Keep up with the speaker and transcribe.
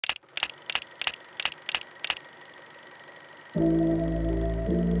Whew.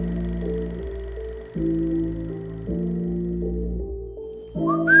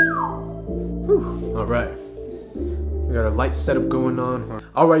 All right. We got a light setup going on.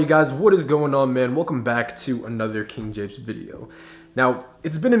 All right, you guys, what is going on, man? Welcome back to another King Japes video. Now,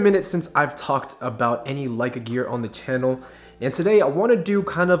 it's been a minute since I've talked about any Leica gear on the channel, and today I want to do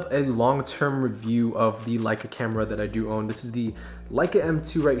kind of a long-term review of the Leica camera that I do own. This is the Leica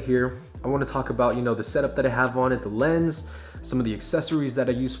M2 right here. I want to talk about, you know, the setup that I have on it, the lens, some of the accessories that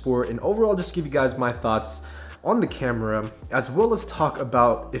I use for it, and overall just give you guys my thoughts on the camera, as well as talk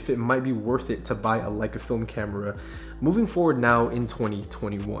about if it might be worth it to buy a Leica film camera moving forward now in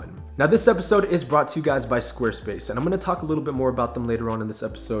 2021. Now, this episode is brought to you guys by Squarespace, and I'm going to talk a little bit more about them later on in this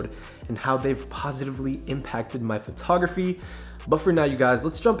episode and how they've positively impacted my photography. But for now, you guys,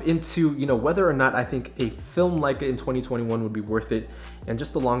 let's jump into, you know, whether or not I think a film Leica in 2021 would be worth it, and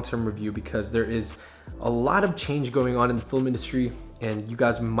just a long-term review, because there is a lot of change going on in the film industry, and you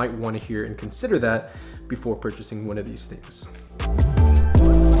guys might want to hear and consider that before purchasing one of these things.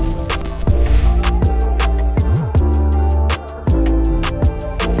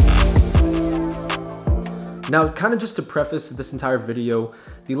 Now, kind of just to preface this entire video,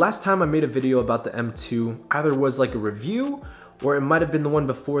 the last time I made a video about the M2 either was like a review or it might have been the one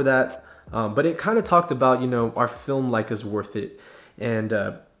before that, but it kind of talked about, you know, our film Leica's worth it. And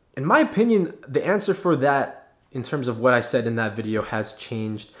in my opinion, the answer for that in terms of what I said in that video has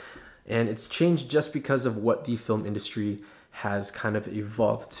changed, and it's changed just because of what the film industry has kind of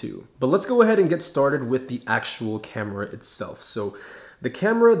evolved to. But let's go ahead and get started with the actual camera itself. So the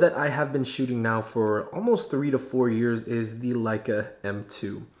camera that I have been shooting now for almost 3 to 4 years is the Leica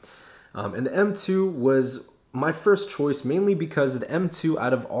M2. And the M2 was my first choice mainly because the M2,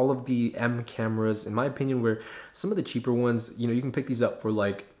 out of all of the M cameras, in my opinion, were some of the cheaper ones. You know, you can pick these up for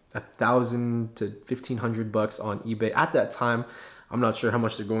like $1,000 to $1,500 on eBay. At that time, I'm not sure how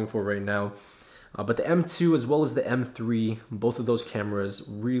much they're going for right now. But the M2 as well as the M3, both of those cameras,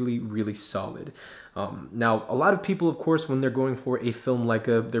 really solid. Now, a lot of people, of course, when they're going for a film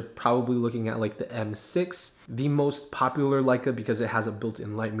Leica, they're probably looking at like the M6, the most popular Leica because it has a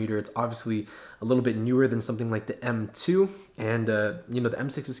built-in light meter. It's obviously a little bit newer than something like the M2, and you know, the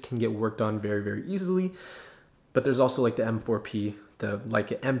M6s can get worked on very easily. But there's also like the M4P, the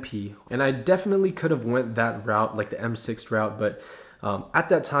Leica MP, and I definitely could have went that route, like the M6 route, but at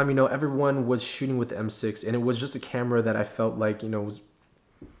that time, you know, everyone was shooting with the M6, and it was just a camera that I felt like, you know, was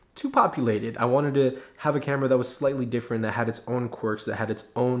too populated. I wanted to have a camera that was slightly different, that had its own quirks, that had its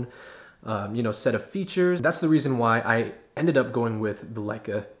own, you know, set of features. That's the reason why I ended up going with the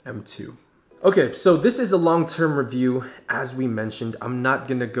Leica M2. Okay, so this is a long-term review. As we mentioned, I'm not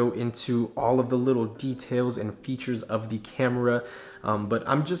gonna go into all of the little details and features of the camera, but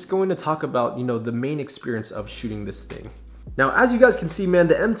I'm just going to talk about, you know, the main experience of shooting this thing. Now, as you guys can see, man,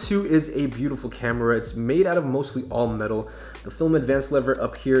 the M2 is a beautiful camera. It's made out of mostly all metal. The film advance lever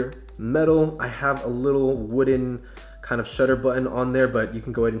up here, metal. I have a little wooden kind of shutter button on there, but you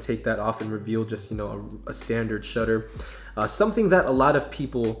can go ahead and take that off and reveal just, you know, a standard shutter. Something that a lot of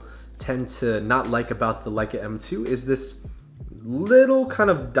people tend to not like about the Leica M2 is this little kind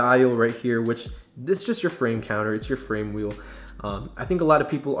of dial right here, which this is just your frame counter. It's your frame wheel. I think a lot of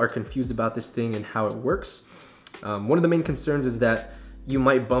people are confused about this thing and how it works. One of the main concerns is that you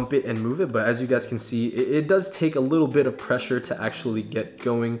might bump it and move it, but as you guys can see, it does take a little bit of pressure to actually get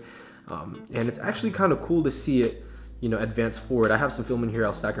going, and it's actually kind of cool to see it, you know, advance forward. I have some film in here,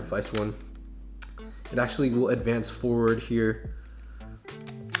 I'll sacrifice one. It actually will advance forward here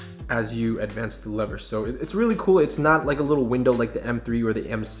as you advance the lever, so it's really cool. It's not like a little window like the M3 or the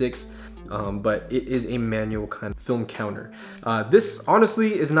M6, but it is a manual kind of film counter. This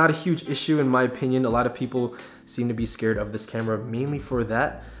honestly is not a huge issue in my opinion. A lot of people seem to be scared of this camera mainly for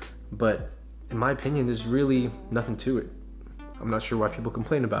that, but in my opinion, there's really nothing to it. I'm not sure why people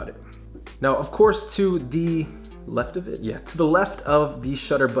complain about it. Now, of course, to the left of it, yeah, to the left of the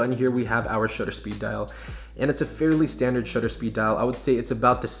shutter button here, we have our shutter speed dial, and it's a fairly standard shutter speed dial. I would say it's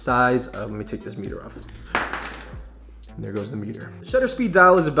about the size of, let me take this meter off. And there goes the meter. The shutter speed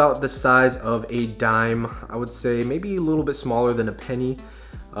dial is about the size of a dime. I would say maybe a little bit smaller than a penny.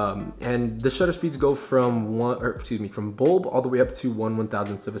 And the shutter speeds go from from bulb all the way up to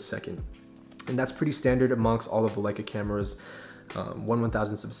 1/1000th of a second. And that's pretty standard amongst all of the Leica cameras.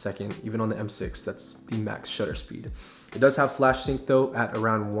 1/1000th of a second, even on the M6, that's the max shutter speed. It does have flash sync though at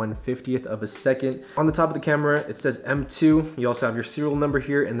around 1/50th of a second. On the top of the camera, it says M2. You also have your serial number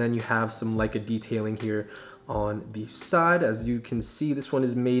here, and then you have some Leica detailing here on the side. As you can see, this one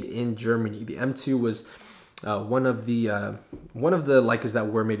is made in Germany. The M2 was one of the Leicas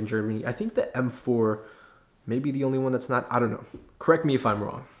that were made in Germany. I think the M4 Maybe the only one that's not, I don't know. Correct me if I'm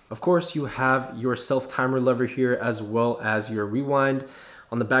wrong. Of course, you have your self-timer lever here as well as your rewind.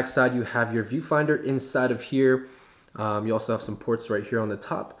 On the back side, you have your viewfinder inside of here. You also have some ports right here on the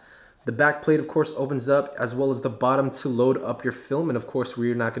top. The back plate, of course, opens up, as well as the bottom to load up your film. And of course,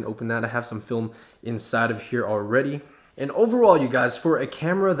 we're not going to open that. I have some film inside of here already. And overall, you guys, for a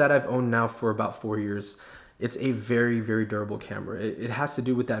camera that I've owned now for about 4 years, it's a very, very durable camera. It has to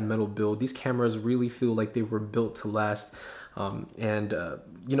do with that metal build. These cameras really feel like they were built to last.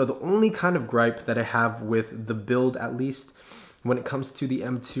 You know, the only kind of gripe that I have with the build, at least when it comes to the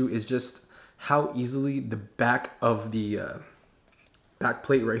M2, is just how easily the back of the back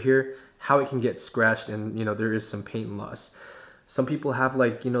plate right here, how it can get scratched, and you know, there is some paint loss. Some people have,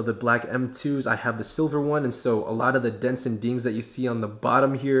 like, you know, the black M2s. I have the silver one, and so a lot of the dents and dings that you see on the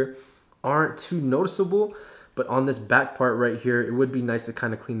bottom here aren't too noticeable, but on this back part right here, it would be nice to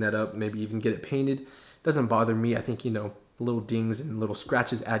kind of clean that up, maybe even get it painted. Doesn't bother me. I think, you know, little dings and little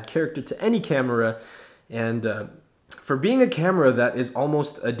scratches add character to any camera. And for being a camera that is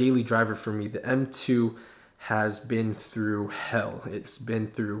almost a daily driver for me, the M2 has been through hell. It's been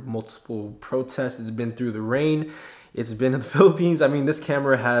through multiple protests. It's been through the rain. It's been in the Philippines. I mean, this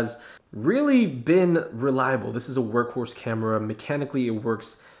camera has really been reliable. This is a workhorse camera. Mechanically, it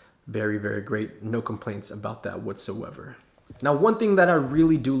works very, very great. No complaints about that whatsoever. Now, one thing that I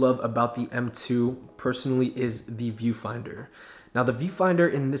really do love about the M2 personally is the viewfinder. Now, the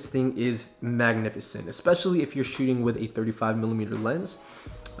viewfinder in this thing is magnificent, especially if you're shooting with a 35mm lens.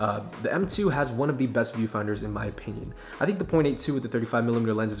 The M2 has one of the best viewfinders in my opinion. I think the 0.82 with the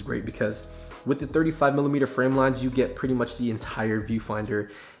 35mm lens is great because with the 35mm frame lines, you get pretty much the entire viewfinder,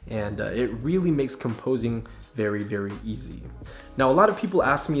 and it really makes composing very, very easy. Now, a lot of people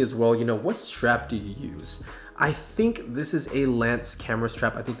ask me as well, you know, what strap do you use? I think this is a Lance camera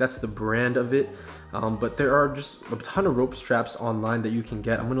strap. I think that's the brand of it. But there are just a ton of rope straps online that you can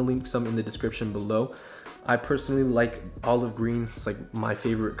get. I'm gonna link some in the description below. I personally like olive green. It's like my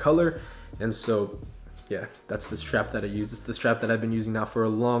favorite color. And so, yeah, that's the strap that I use. It's the strap that I've been using now for a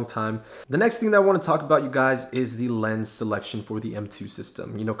long time. The next thing that I want to talk about, you guys, is the lens selection for the M2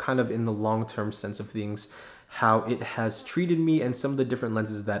 system. You know, kind of in the long-term sense of things, how it has treated me and some of the different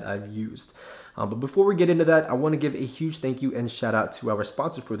lenses that I've used. But before we get into that, I want to give a huge thank you and shout out to our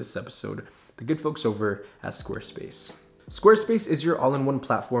sponsor for this episode, the good folks over at Squarespace. Squarespace is your all-in-one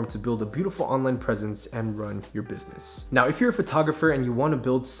platform to build a beautiful online presence and run your business. Now, if you're a photographer and you want to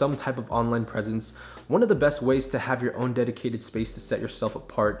build some type of online presence, one of the best ways to have your own dedicated space to set yourself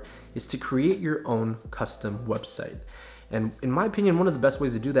apart is to create your own custom website. And in my opinion, one of the best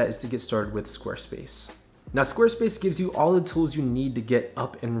ways to do that is to get started with Squarespace. Now, Squarespace gives you all the tools you need to get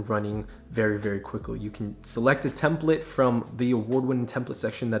up and running very, very quickly. You can select a template from the award-winning template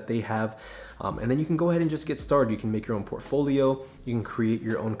section that they have, and then you can go ahead and just get started. You can make your own portfolio, you can create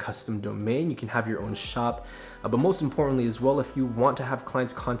your own custom domain, you can have your own shop, but most importantly as well, if you want to have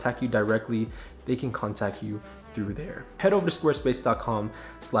clients contact you directly, they can contact you through there. Head over to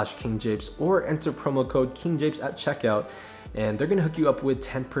squarespace.com/kingjapes or enter promo code kingjapes at checkout, and they're gonna hook you up with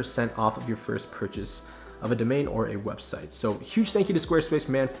 10% off of your first purchase of a domain or a website. So huge thank you to Squarespace,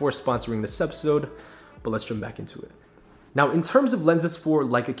 man, for sponsoring this episode, but let's jump back into it. Now, in terms of lenses for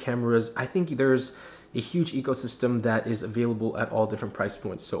Leica cameras, I think there's a huge ecosystem that is available at all different price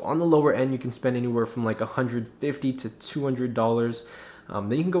points. So on the lower end, you can spend anywhere from like $150 to $200. Then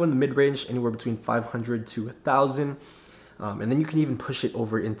you can go in the mid-range, anywhere between $500 to $1,000. And then you can even push it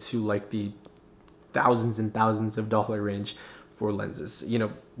over into like the thousands and thousands of dollar range for lenses. You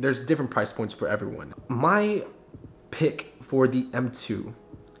know, there's different price points for everyone. My pick for the M2,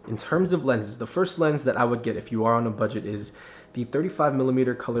 in terms of lenses, the first lens that I would get if you are on a budget is the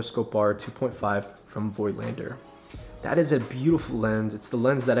 35mm color scope bar 2.5 from Voigtlander. That is a beautiful lens. It's the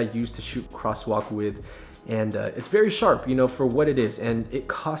lens that I use to shoot crosswalk with, and it's very sharp, you know, for what it is, and it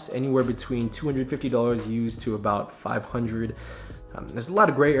costs anywhere between $250 used to about $500. There's a lot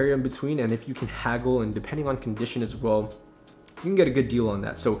of gray area in between, and if you can haggle and depending on condition as well, you can get a good deal on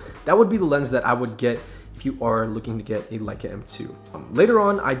that. So that would be the lens that I would get if you are looking to get a Leica M2. Later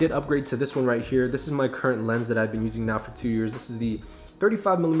on, I did upgrade to this one right here. This is my current lens that I've been using now for 2 years. This is the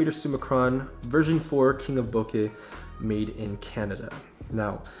 35mm Summicron version 4 King of Bokeh, made in Canada.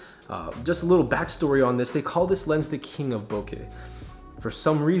 Now, just a little backstory on this. They call this lens the King of Bokeh. For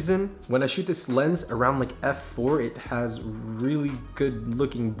some reason, when I shoot this lens around like f4, it has really good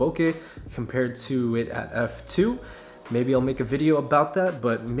looking bokeh compared to it at f2. Maybe I'll make a video about that,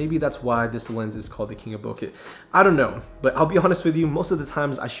 but maybe that's why this lens is called the King of Bokeh. I don't know, but I'll be honest with you, most of the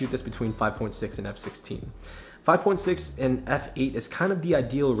times I shoot this between 5.6 and f16. 5.6 and f8 is kind of the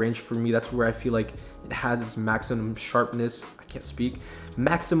ideal range for me. That's where I feel like it has its maximum sharpness. I can't speak.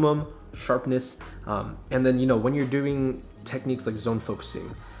 Maximum sharpness. And then, you know, when you're doing techniques like zone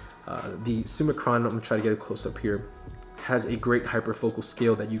focusing, the Summicron, I'm gonna try to get a close up here, has a great hyperfocal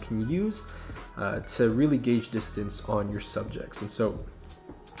scale that you can use to really gauge distance on your subjects. And so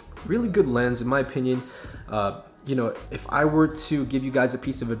really good lens in my opinion. You know, if I were to give you guys a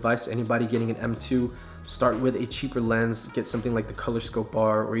piece of advice, anybody getting an M2, start with a cheaper lens, get something like the Color Scope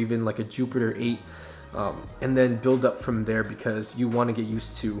R or even like a Jupiter 8, and then build up from there, because you want to get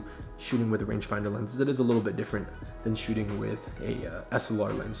used to shooting with a rangefinder lens. It is a little bit different than shooting with a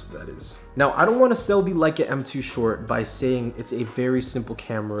SLR lens, that is. Now, I don't want to sell the Leica M2 short by saying it's a very simple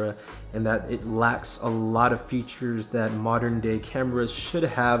camera and that it lacks a lot of features that modern day cameras should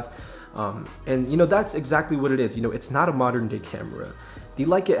have. And you know, that's exactly what it is. You know, it's not a modern day camera. The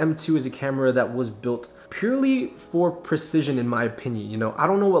Leica M2 is a camera that was built purely for precision, in my opinion. You know, I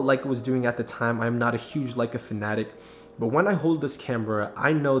don't know what Leica was doing at the time. I'm not a huge Leica fanatic, but when I hold this camera,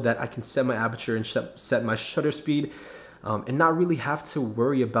 I know that I can set my aperture and set my shutter speed, and not really have to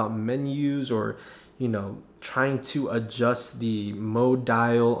worry about menus or, you know, trying to adjust the mode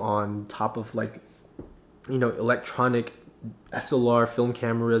dial on top of, like, you know, electronic SLR film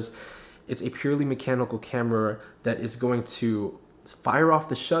cameras. It's a purely mechanical camera that is going to fire off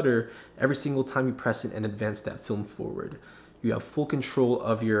the shutter every single time you press it and advance that film forward. You have full control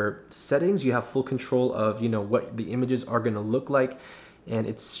of your settings. You have full control of, you know, what the images are going to look like. And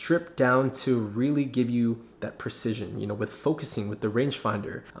it's stripped down to really give you that precision, you know, with focusing, with the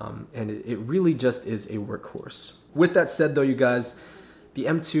rangefinder. And it really just is a workhorse. With that said though, you guys, the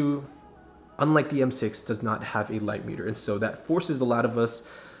M2, unlike the M6, does not have a light meter. And so that forces a lot of us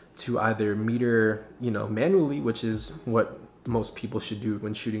to either meter, you know, manually, which is what most people should do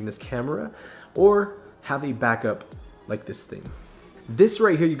when shooting this camera, or have a backup like this thing. This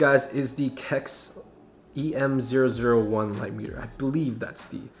right here, you guys, is the Kex EM001 light meter. I believe that's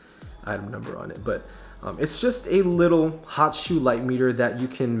the item number on it, but it's just a little hot shoe light meter that you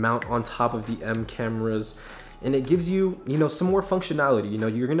can mount on top of the M cameras, and it gives you, you know, some more functionality. You know,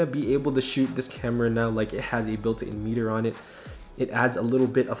 you're gonna be able to shoot this camera now like it has a built-in meter on it. It adds a little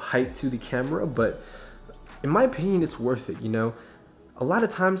bit of height to the camera, but in my opinion, it's worth it. You know, a lot of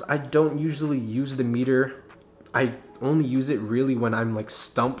times I don't usually use the meter. I only use it really when I'm like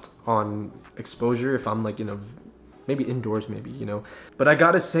stumped on exposure, if I'm like, you know, maybe indoors, maybe, you know. But I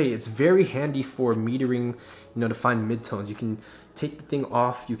gotta say, it's very handy for metering, you know, to find midtones. You can take the thing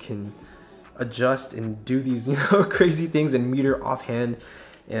off, you can adjust and do these, you know, crazy things and meter offhand,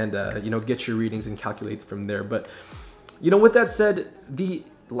 and you know, get your readings and calculate from there. But you know, with that said, the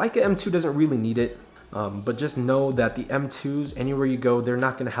Leica M2 doesn't really need it. But just know that the M2s, anywhere you go, they're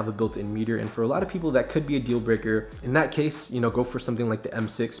not gonna have a built-in meter. And for a lot of people, that could be a deal breaker. In that case, you know, go for something like the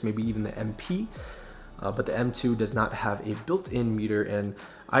M6, maybe even the MP. But the M2 does not have a built-in meter. And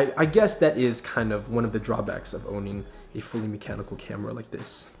I guess that is kind of one of the drawbacks of owning a fully mechanical camera like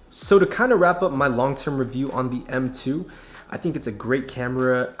this. So to kind of wrap up my long-term review on the M2, I think it's a great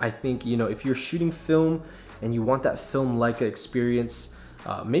camera. I think, you know, if you're shooting film and you want that film Leica experience,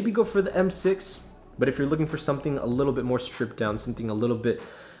 maybe go for the M6. But if you're looking for something a little bit more stripped down, something a little bit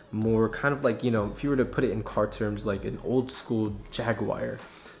more kind of like, you know, if you were to put it in car terms, like an old school Jaguar,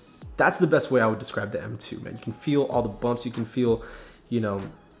 that's the best way I would describe the M2, man. You can feel all the bumps, you can feel, you know,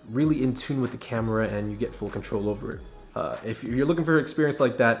 really in tune with the camera, and you get full control over it. If you're looking for an experience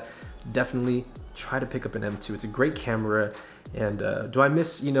like that, definitely try to pick up an M2. It's a great camera. And do I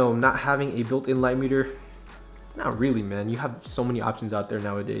miss, you know, not having a built-in light meter? Not really, man. You have so many options out there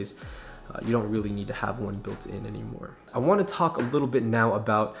nowadays. You don't really need to have one built in anymore. I want to talk a little bit now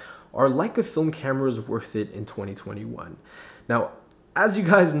about, are Leica film cameras worth it in 2021? Now, as you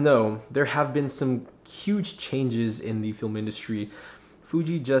guys know, there have been some huge changes in the film industry.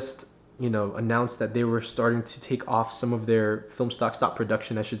 Fuji just, you know, announced that they were starting to take off some of their film stop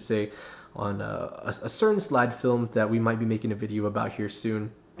production, I should say, on a certain slide film that we might be making a video about here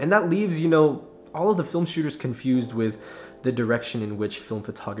soon. And that leaves, you know, all of the film shooters confused with the direction in which film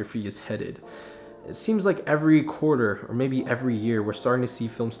photography is headed. It seems like every quarter or maybe every year we're starting to see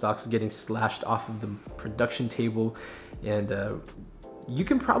film stocks getting slashed off of the production table, and you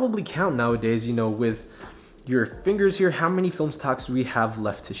can probably count nowadays, you know, with your fingers here, how many film stocks we have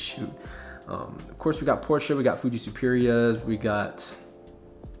left to shoot. Of course, we got Porsche, we got Fuji Superias, we got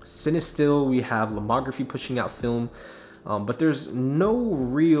Cinestill, we have Lomography pushing out film, but there's no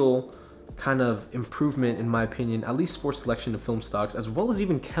real kind of improvement, in my opinion, at least for selection of film stocks, as well as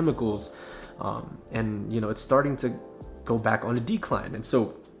even chemicals. And you know, it's starting to go back on a decline. And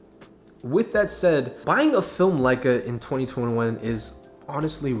so with that said, buying a film Leica in 2021 is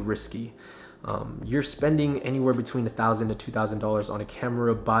honestly risky. You're spending anywhere between $1,000 to $2,000 on a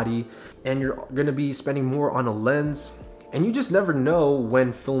camera body, and you're gonna be spending more on a lens, and you just never know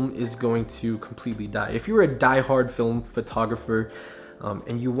when film is going to completely die. If you're a die-hard film photographer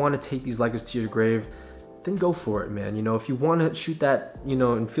and you want to take these Leicas to your grave, then go for it, man. You know, if you want to shoot that, you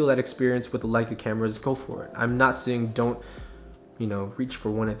know, and feel that experience with the Leica cameras, go for it. I'm not saying don't, you know, reach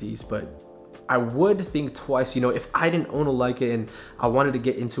for one of these, but I would think twice. You know, if I didn't own a Leica and I wanted to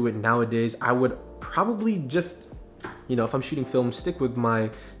get into it nowadays, I would probably just, you know, if I'm shooting film, stick with my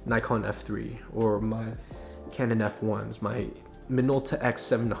Nikon F3 or my Canon F1s, my Minolta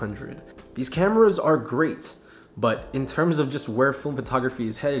X700. These cameras are great, but in terms of just where film photography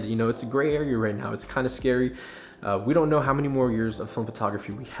is headed, you know, it's a gray area right now. It's kind of scary. We don't know how many more years of film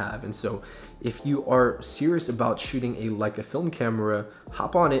photography we have. And so if you are serious about shooting a Leica film camera,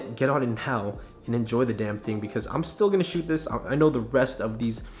 hop on it, get on it now, and enjoy the damn thing, because I'm still gonna shoot this. I know the rest of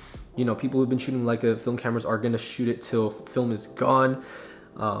these, you know, people who've been shooting Leica film cameras are gonna shoot it till film is gone.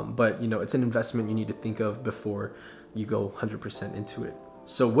 But you know, it's an investment you need to think of before you go 100% into it.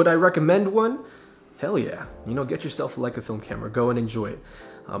 So would I recommend one? Hell yeah. You know, get yourself a Leica film camera, go and enjoy it.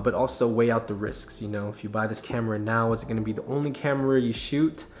 But also weigh out the risks. You know, if you buy this camera now, is it gonna be the only camera you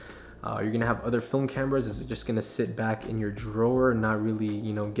shoot? You're gonna have other film cameras. Is it just gonna sit back in your drawer and not really,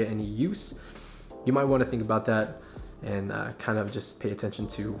 you know, get any use? You might wanna think about that and kind of just pay attention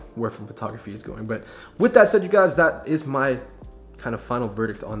to where film photography is going. But with that said, you guys, that is my kind of final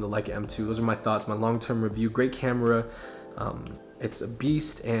verdict on the Leica M2. Those are my thoughts, my long-term review. Great camera. It's a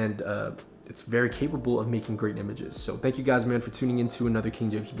beast, and it's very capable of making great images. So thank you guys, man, for tuning into another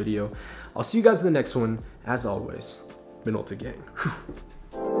King James video. I'll see you guys in the next one. As always, Minolta gang. Whew.